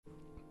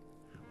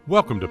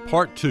Welcome to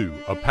part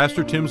 2 of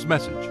Pastor Tim's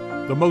message,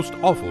 The Most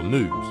Awful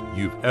News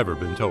You've Ever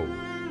Been Told,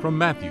 from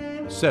Matthew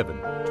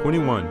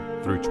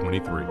 7:21 through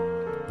 23.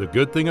 The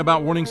good thing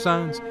about warning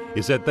signs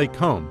is that they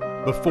come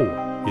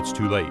before it's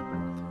too late.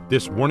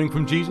 This warning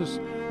from Jesus,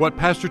 what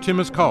Pastor Tim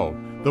has called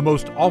the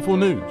most awful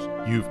news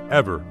you've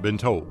ever been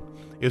told,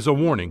 is a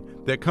warning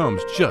that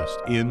comes just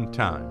in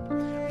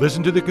time.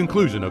 Listen to the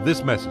conclusion of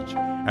this message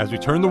as we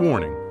turn the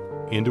warning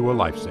into a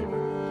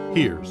lifesaver.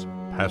 Here's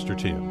Pastor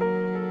Tim.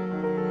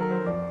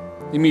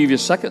 Let me give you a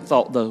second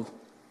thought, though,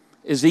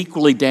 is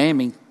equally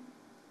damning.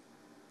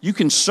 You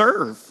can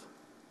serve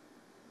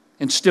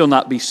and still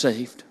not be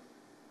saved.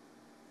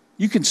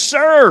 You can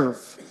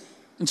serve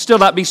and still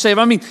not be saved.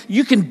 I mean,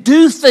 you can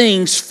do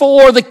things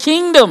for the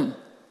kingdom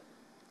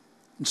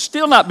and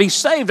still not be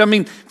saved. I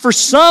mean, for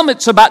some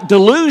it's about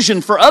delusion.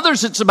 For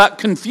others it's about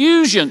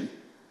confusion.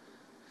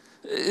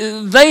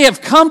 They have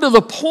come to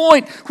the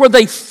point where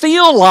they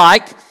feel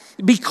like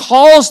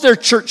because they're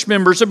church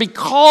members or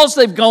because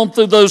they've gone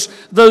through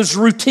those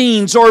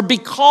routines or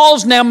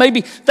because now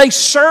maybe they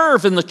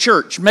serve in the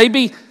church.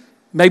 Maybe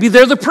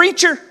they're the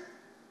preacher.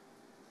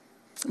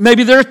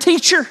 Maybe they're a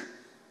teacher.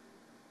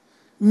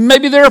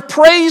 Maybe they're a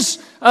praise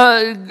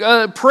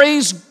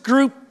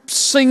group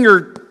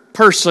singer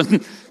person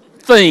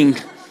thing.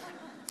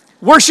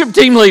 Worship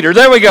team leader.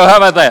 There we go. How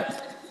about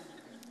that?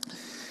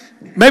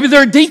 Maybe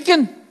they're a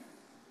deacon.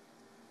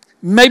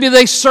 Maybe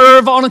they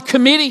serve on a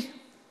committee.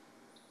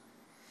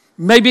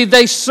 Maybe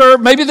they're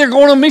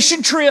going on a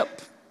mission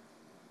trip.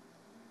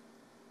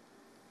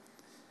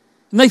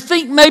 And they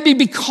think maybe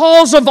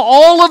because of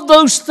all of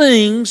those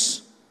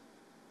things,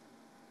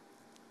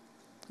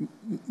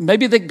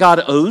 maybe that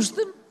God owes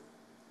them.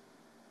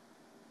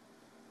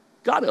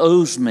 God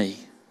owes me.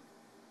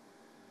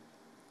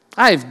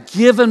 I have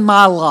given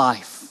my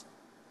life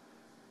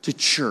to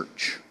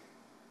church.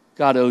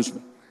 God owes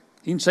me.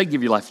 He didn't say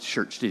give your life to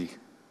church, did he?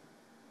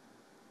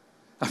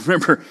 I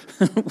remember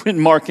when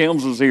Mark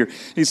Helms was here,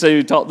 he said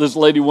he taught this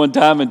lady one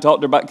time and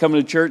talked to her about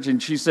coming to church,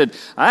 and she said,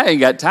 I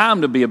ain't got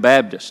time to be a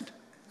Baptist.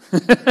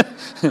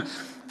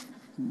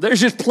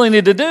 There's just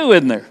plenty to do,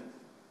 isn't there?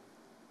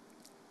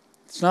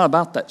 It's not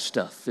about that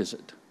stuff, is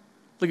it?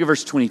 Look at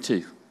verse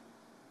 22.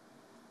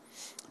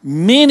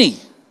 Many,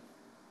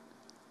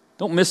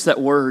 don't miss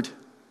that word.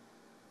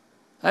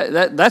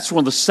 That's one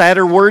of the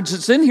sadder words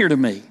that's in here to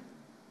me.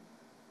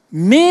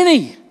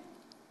 Many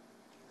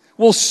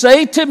will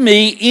say to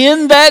me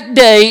in that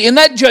day, in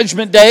that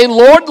judgment day,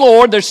 Lord,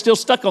 Lord, they're still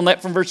stuck on that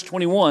from verse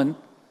 21.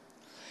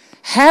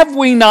 Have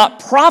we not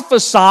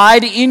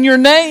prophesied in your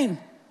name,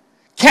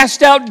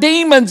 cast out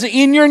demons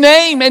in your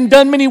name, and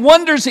done many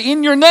wonders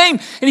in your name?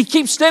 And he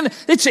keeps standing,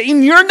 it's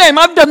in your name.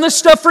 I've done this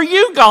stuff for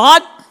you,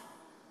 God.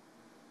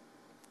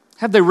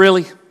 Have they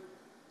really?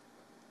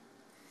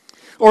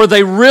 Or are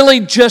they really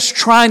just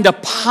trying to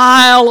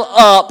pile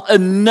up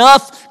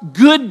enough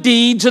good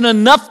deeds and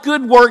enough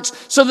good works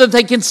so that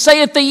they can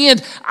say at the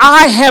end,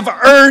 I have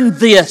earned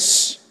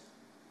this.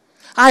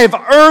 I have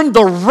earned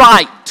the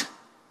right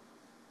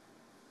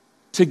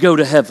to go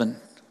to heaven.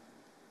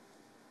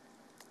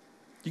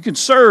 You can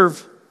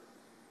serve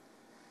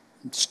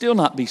and still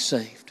not be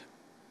saved.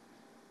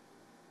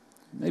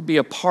 Maybe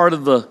a part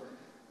of the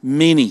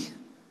many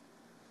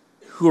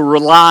who are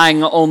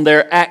relying on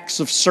their acts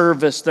of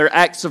service, their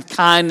acts of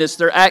kindness,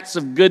 their acts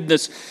of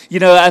goodness. You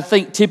know, I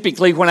think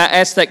typically when I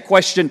ask that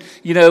question,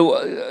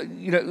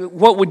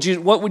 what would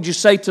you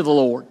say to the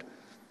Lord?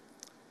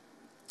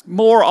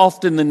 More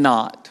often than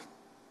not,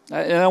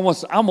 and I'm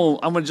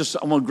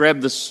gonna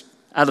grab this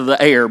out of the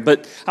air,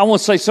 but I want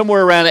to say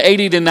somewhere around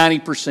 80 to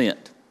 90%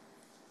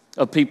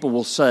 of people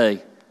will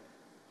say,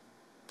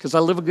 because I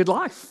live a good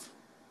life.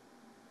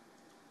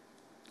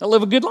 I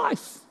live a good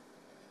life.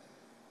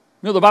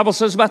 You know what the Bible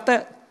says about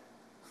that?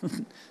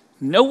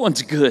 No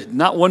one's good,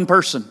 not one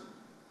person.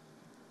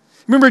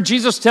 Remember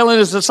Jesus telling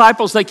his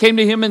disciples, they came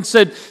to him and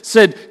said,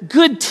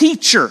 good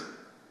teacher.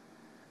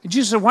 And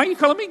Jesus said, why are you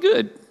calling me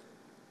good?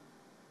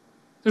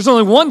 There's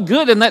only one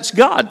good, and that's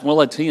God. Well,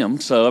 that's him,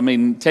 so I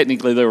mean,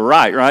 technically they were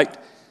right?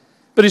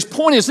 But his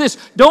point is this,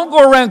 don't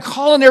go around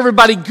calling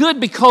everybody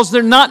good because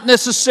they're not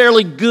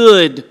necessarily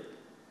good.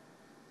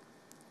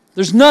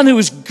 There's none who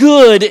is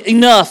good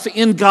enough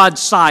in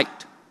God's sight.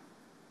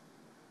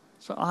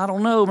 So I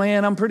don't know,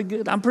 man. I'm pretty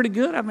good. I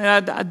mean,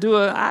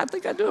 I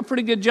think I do a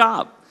pretty good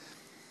job.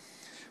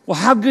 Well,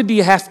 how good do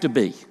you have to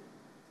be?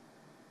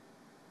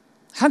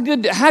 How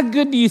good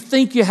do you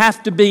think you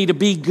have to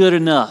be good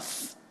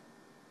enough?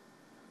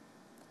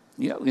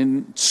 You know,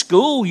 in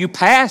school, you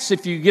pass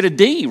if you get a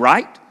D,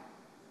 right?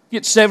 You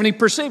get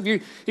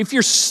 70%. If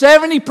you're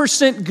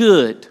 70%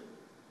 good, is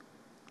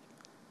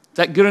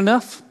that good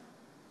enough?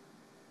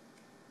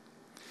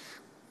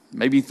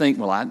 Maybe you think,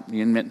 well,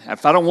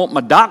 if I don't want my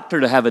doctor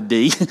to have a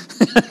D,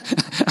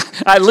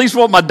 I at least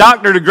want my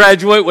doctor to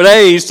graduate with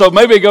A's, so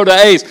maybe I go to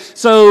A's.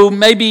 So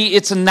maybe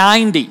it's a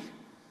 90.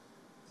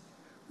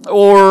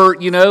 Or,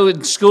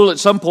 in school at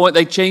some point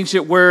they changed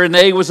it where an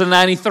A was a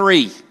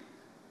 93.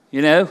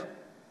 Is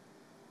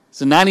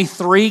a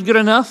 93 good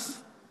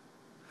enough?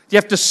 You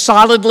have to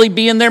solidly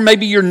be in there.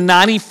 Maybe you're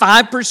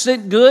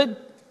 95% good.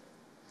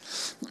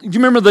 Do you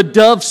remember the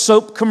Dove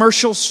soap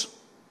commercials?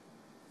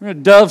 Remember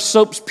what Dove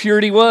soap's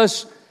purity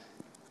was?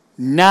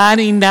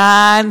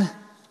 99.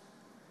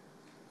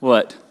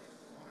 What?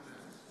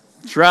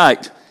 That's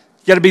right.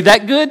 You got to be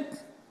that good?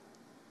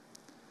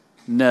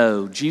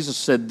 No. Jesus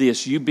said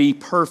this, you be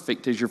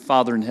perfect as your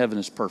Father in heaven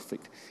is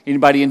perfect.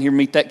 Anybody in here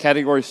meet that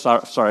category?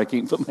 Sorry, I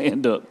can't put my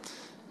hand up.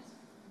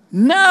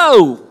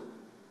 No.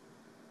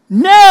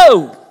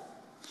 No.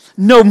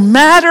 No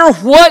matter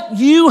what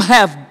you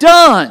have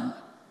done,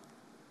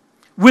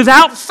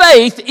 without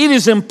faith, it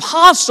is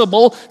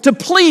impossible to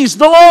please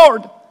the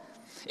Lord.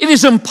 It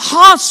is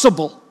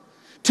impossible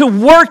to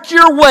work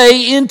your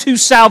way into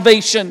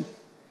salvation.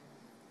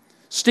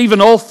 Stephen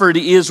Olford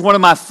is one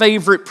of my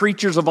favorite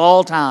preachers of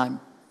all time.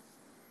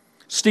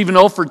 Stephen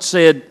Olford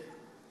said,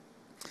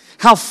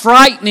 how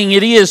frightening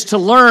it is to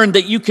learn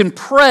that you can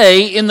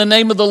pray in the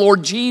name of the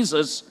Lord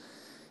Jesus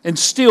and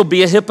still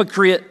be a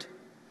hypocrite.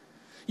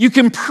 You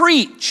can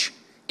preach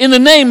in the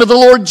name of the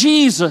Lord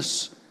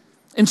Jesus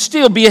and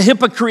still be a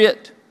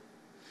hypocrite.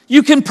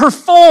 You can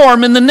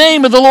perform in the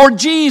name of the Lord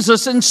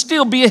Jesus and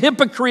still be a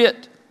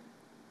hypocrite.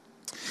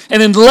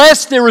 And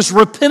unless there is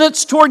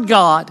repentance toward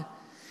God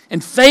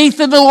and faith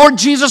in the Lord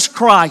Jesus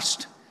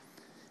Christ,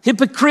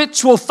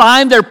 hypocrites will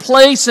find their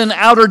place in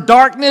outer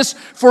darkness,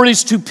 for it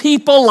is to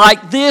people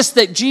like this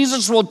that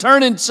Jesus will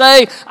turn and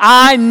say,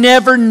 I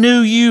never knew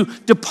you.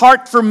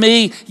 Depart from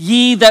me,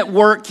 ye that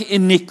work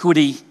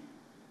iniquity.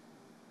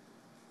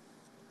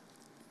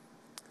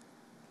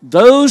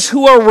 Those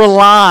who are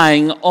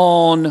relying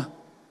on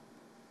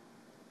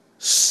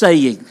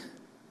saying,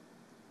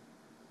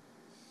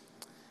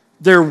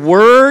 their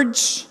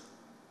words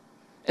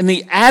and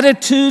the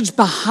attitudes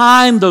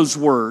behind those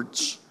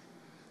words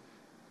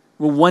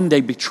will one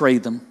day betray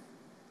them.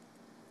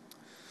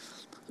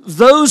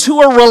 Those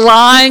who are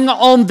relying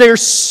on their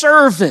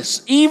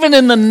service, even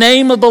in the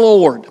name of the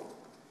Lord,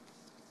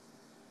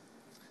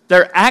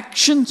 their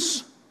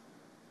actions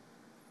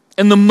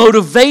and the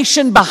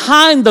motivation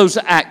behind those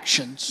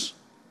actions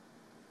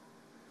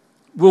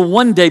will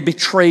one day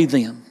betray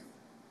them.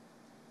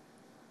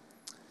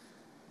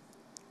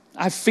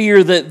 I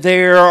fear that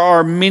there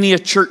are many a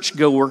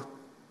churchgoer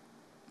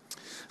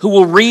who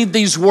will read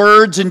these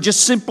words and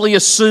just simply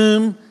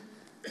assume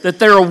that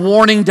they're a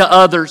warning to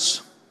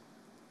others.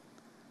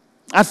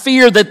 I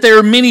fear that there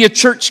are many a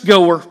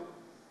churchgoer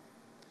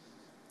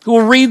who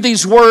will read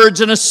these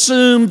words and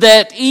assume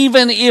that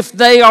even if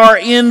they are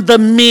in the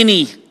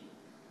many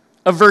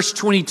of verse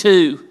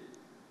 22,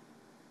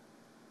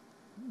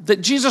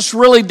 that Jesus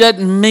really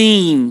doesn't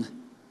mean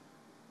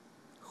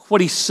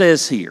what he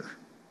says here.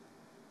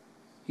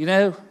 You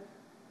know?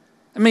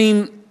 I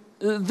mean,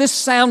 this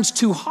sounds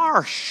too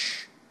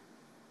harsh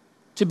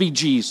to be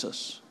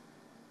Jesus.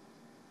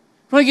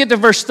 When we get to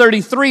verse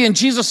 33, and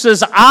Jesus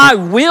says, I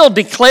will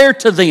declare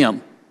to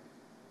them,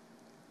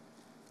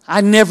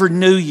 I never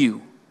knew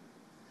you.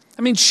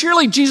 I mean,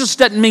 surely Jesus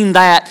doesn't mean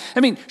that. I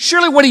mean,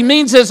 surely what he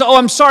means is, oh,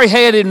 I'm sorry,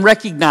 hey, I didn't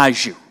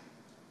recognize you.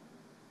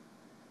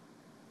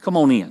 Come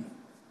on in.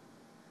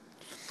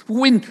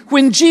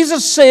 When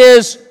Jesus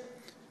says,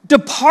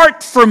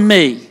 depart from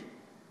me,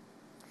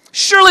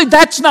 surely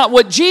that's not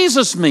what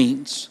Jesus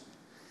means.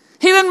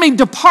 He doesn't mean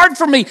depart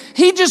from me.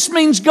 He just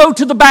means go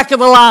to the back of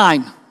the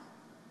line.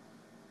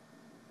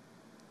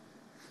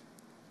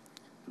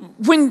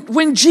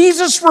 When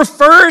Jesus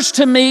refers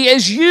to me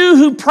as you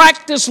who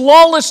practice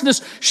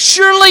lawlessness,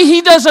 surely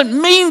he doesn't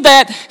mean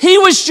that. He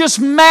was just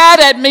mad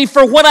at me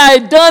for what I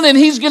had done and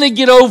he's going to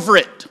get over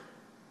it.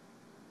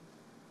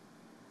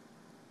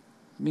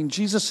 I mean,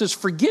 Jesus is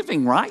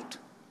forgiving, right?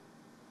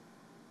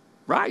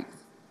 Right.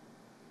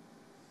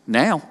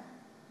 Now.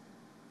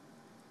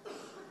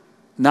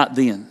 Not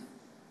then.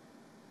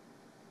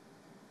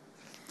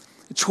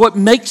 It's what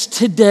makes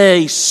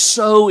today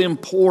so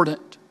important.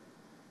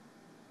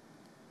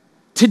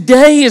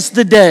 Today is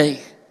the day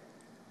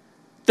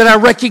that I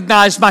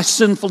recognize my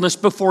sinfulness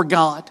before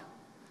God.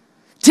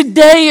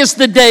 Today is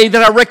the day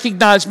that I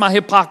recognize my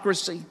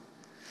hypocrisy.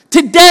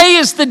 Today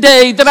is the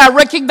day that I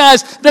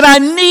recognize that I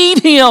need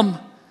him.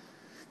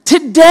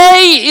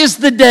 Today is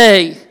the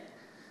day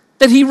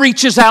that he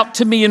reaches out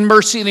to me in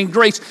mercy and in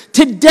grace.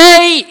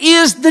 Today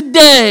is the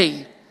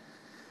day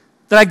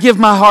that I give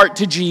my heart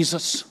to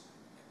Jesus.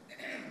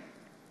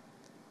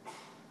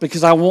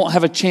 Because I won't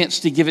have a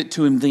chance to give it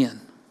to him then.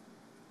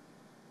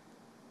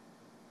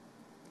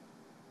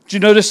 Did you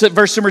notice that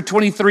verse number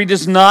 23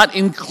 does not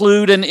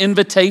include an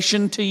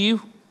invitation to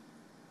you?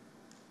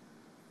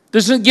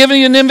 Doesn't give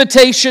you an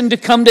invitation to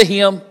come to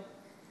him,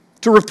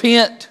 to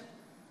repent,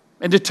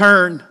 and to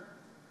turn.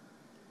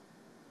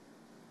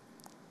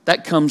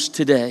 That comes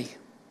today.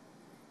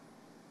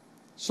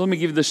 So let me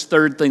give you this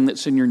third thing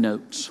that's in your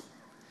notes.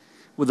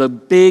 With a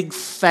big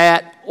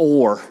fat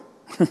or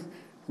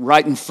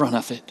right in front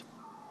of it.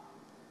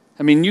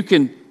 I mean, you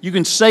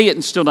can say it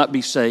and still not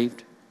be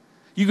saved.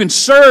 You can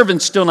serve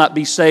and still not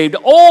be saved.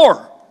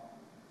 Or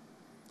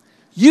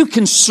you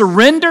can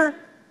surrender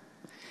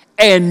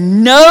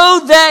and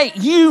know that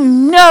you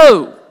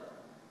know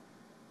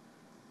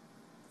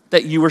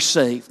that you are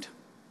saved.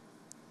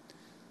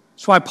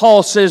 That's why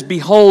Paul says,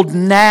 behold,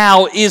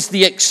 now is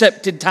the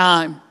accepted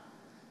time.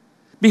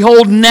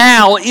 Behold,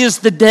 now is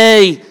the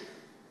day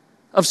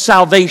of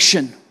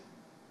salvation.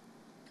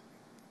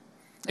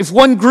 If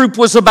one group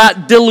was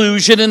about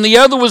delusion and the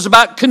other was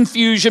about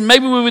confusion,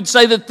 maybe we would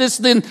say that this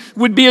then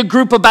would be a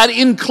group about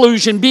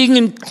inclusion, being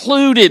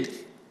included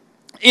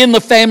in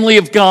the family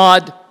of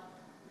God.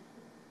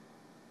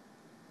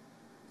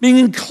 Being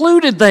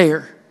included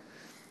there.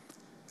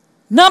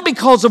 Not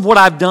because of what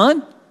I've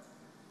done,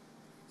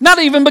 not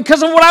even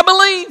because of what I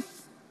believe,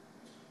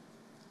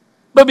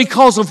 but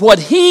because of what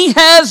He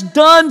has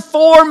done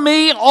for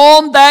me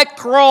on that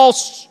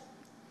cross.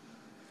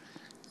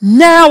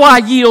 Now I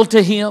yield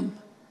to Him.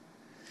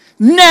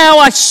 Now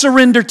I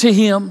surrender to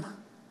Him.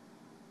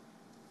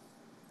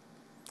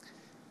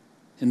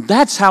 And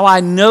that's how I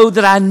know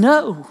that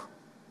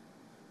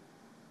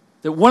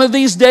one of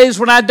these days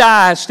when I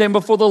die, I stand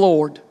before the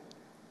Lord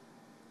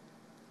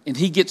and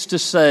He gets to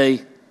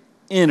say,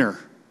 enter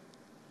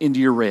into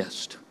your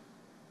rest.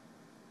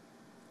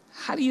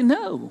 How do you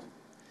know?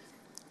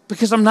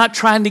 Because I'm not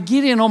trying to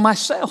get in on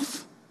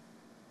myself.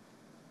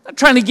 I'm not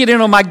trying to get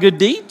in on my good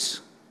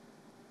deeds.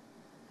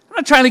 I'm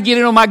not trying to get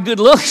in on my good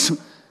looks.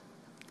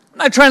 I'm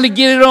not trying to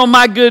get in on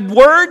my good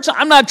words.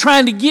 I'm not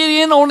trying to get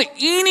in on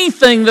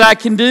anything that I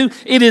can do.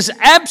 It is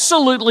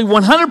absolutely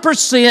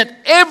 100%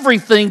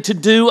 everything to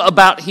do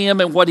about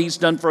Him and what He's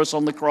done for us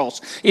on the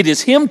cross. It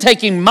is Him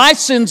taking my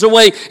sins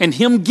away and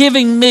Him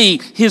giving me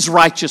His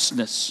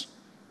righteousness.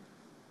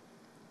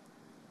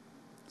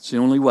 It's the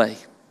only way.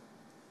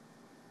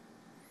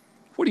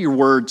 What do your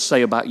words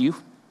say about you?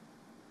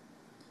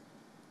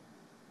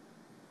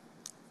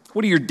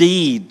 What do your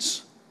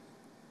deeds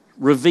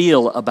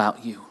reveal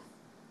about you?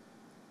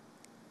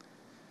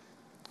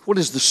 What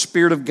does the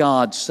Spirit of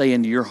God say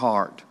into your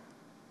heart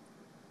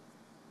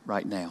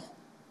right now?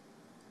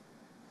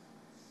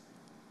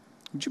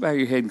 Would you bow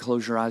your head and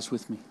close your eyes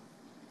with me?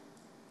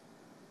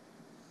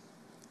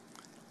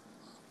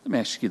 Let me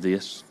ask you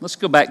this. Let's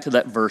go back to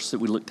that verse that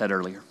we looked at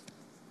earlier.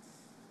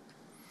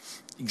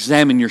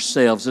 Examine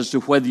yourselves as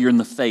to whether you're in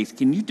the faith.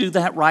 Can you do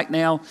that right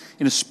now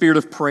in a spirit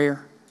of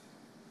prayer?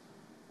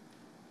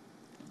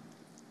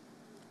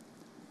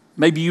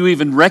 Maybe you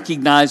even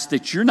recognize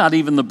that you're not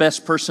even the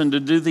best person to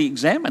do the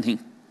examining.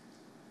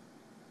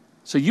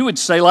 So you would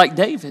say like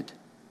David,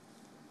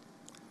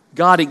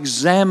 God,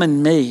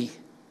 examine me.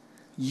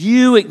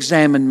 You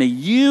examine me.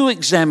 You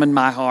examine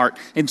my heart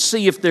and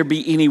see if there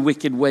be any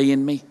wicked way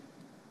in me.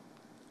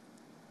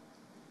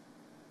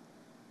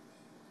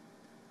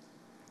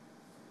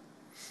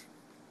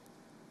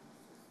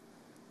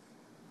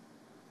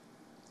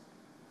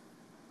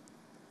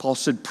 Paul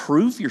said,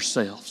 prove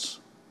yourselves.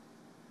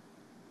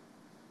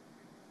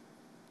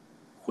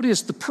 What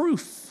is the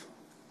proof?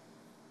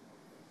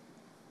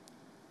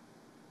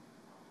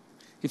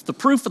 If the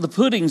proof of the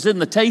pudding's in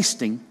the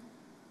tasting,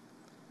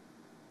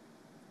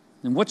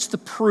 then what's the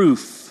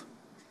proof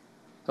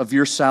of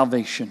your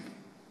salvation?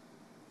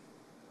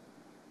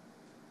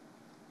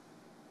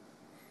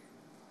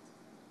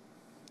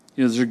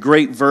 You know, there's a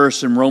great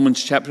verse in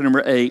Romans chapter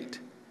number 8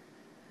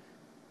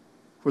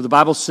 where the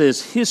Bible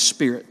says, His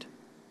Spirit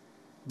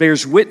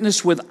bears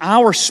witness with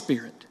our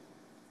spirit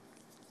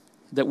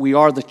that we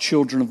are the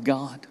children of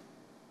God.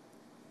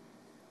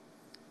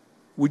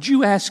 Would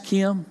you ask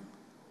Him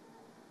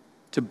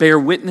to bear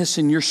witness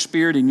in your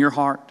spirit, in your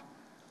heart,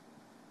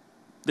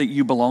 that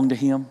you belong to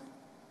Him?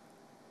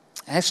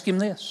 Ask Him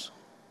this.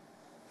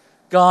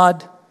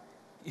 God,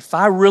 if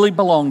I really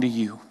belong to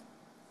You,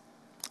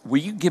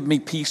 will You give me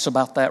peace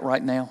about that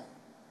right now?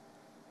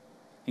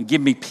 And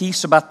give me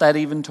peace about that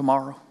even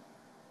tomorrow?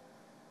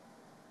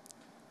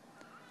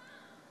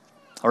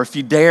 Or if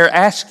you dare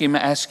ask Him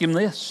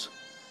this.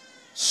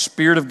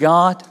 Spirit of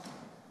God,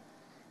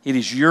 it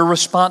is Your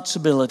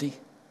responsibility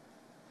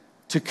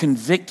to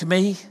convict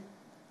me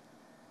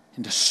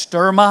and to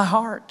stir my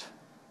heart.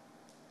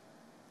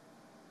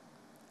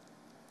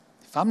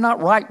 If I'm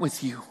not right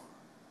with You,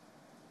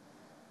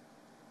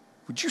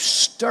 would You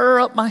stir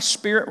up my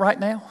spirit right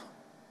now?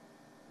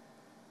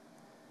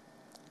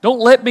 Don't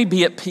let me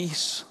be at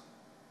peace.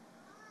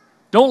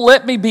 Don't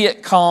let me be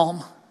at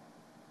calm.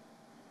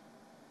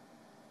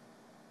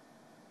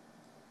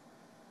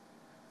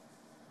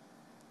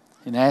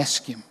 And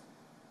ask Him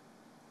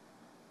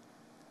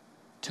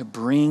to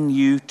bring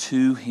you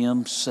to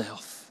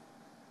Himself,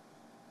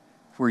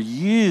 where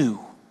you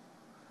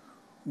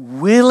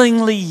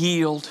willingly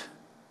yield,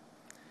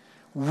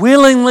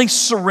 willingly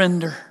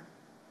surrender,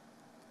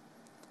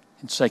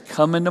 and say,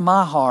 come into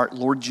my heart,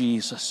 Lord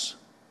Jesus.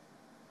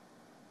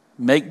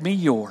 Make me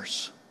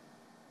Yours,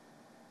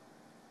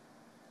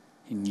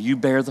 and You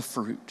bear the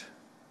fruit.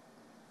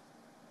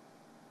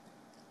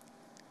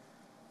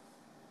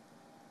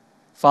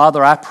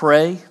 Father, I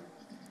pray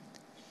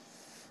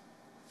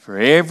for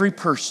every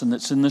person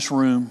that's in this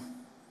room,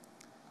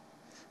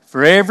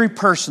 for every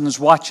person that's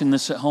watching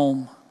this at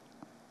home,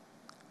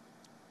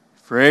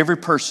 for every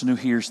person who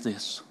hears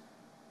this,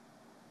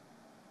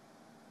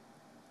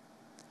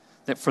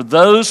 that for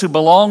those who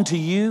belong to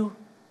You,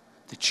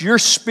 that your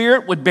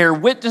spirit would bear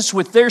witness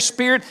with their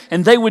spirit,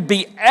 and they would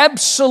be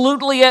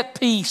absolutely at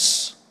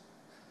peace.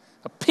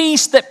 A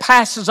peace that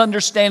passes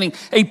understanding,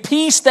 a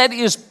peace that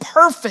is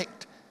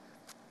perfect,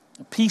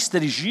 a peace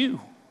that is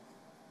you.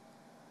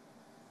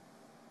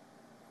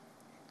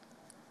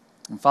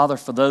 And Father,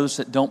 for those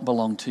that don't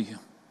belong to you,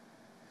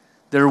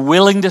 they're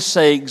willing to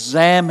say,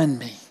 examine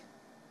me.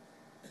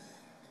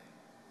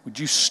 Would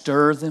you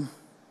stir them?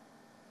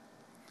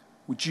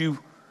 Would you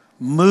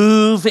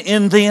move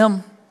in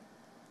them?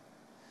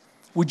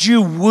 Would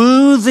you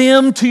woo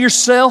them to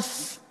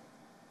yourself?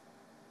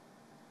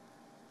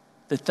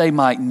 That they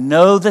might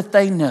know that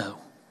they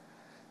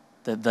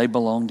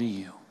belong to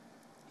you.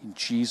 In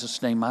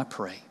Jesus' name I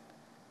pray.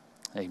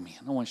 Amen.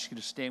 I want you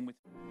to stand with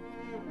me.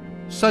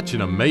 Such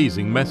an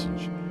amazing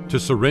message, to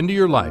surrender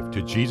your life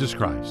to Jesus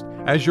Christ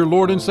as your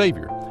Lord and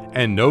Savior,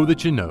 and know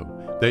that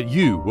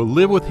you will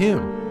live with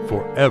Him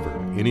forever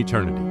in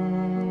eternity.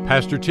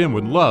 Pastor Tim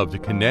would love to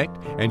connect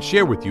and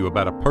share with you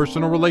about a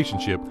personal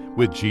relationship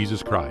with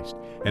Jesus Christ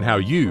and how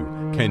you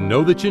can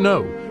know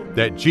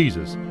that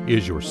Jesus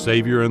is your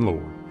Savior and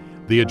Lord.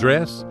 The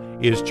address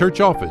is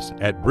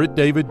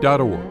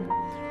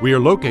churchoffice@brittdavid.org. We are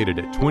located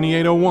at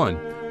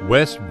 2801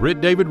 West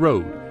Britt David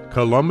Road,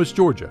 Columbus,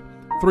 Georgia,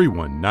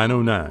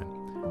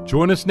 31909.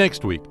 Join us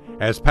next week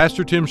as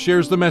Pastor Tim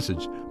shares the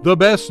message, the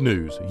best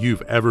news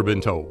you've ever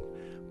been told.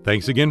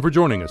 Thanks again for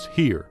joining us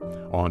here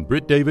on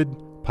Britt David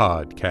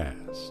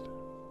Podcast.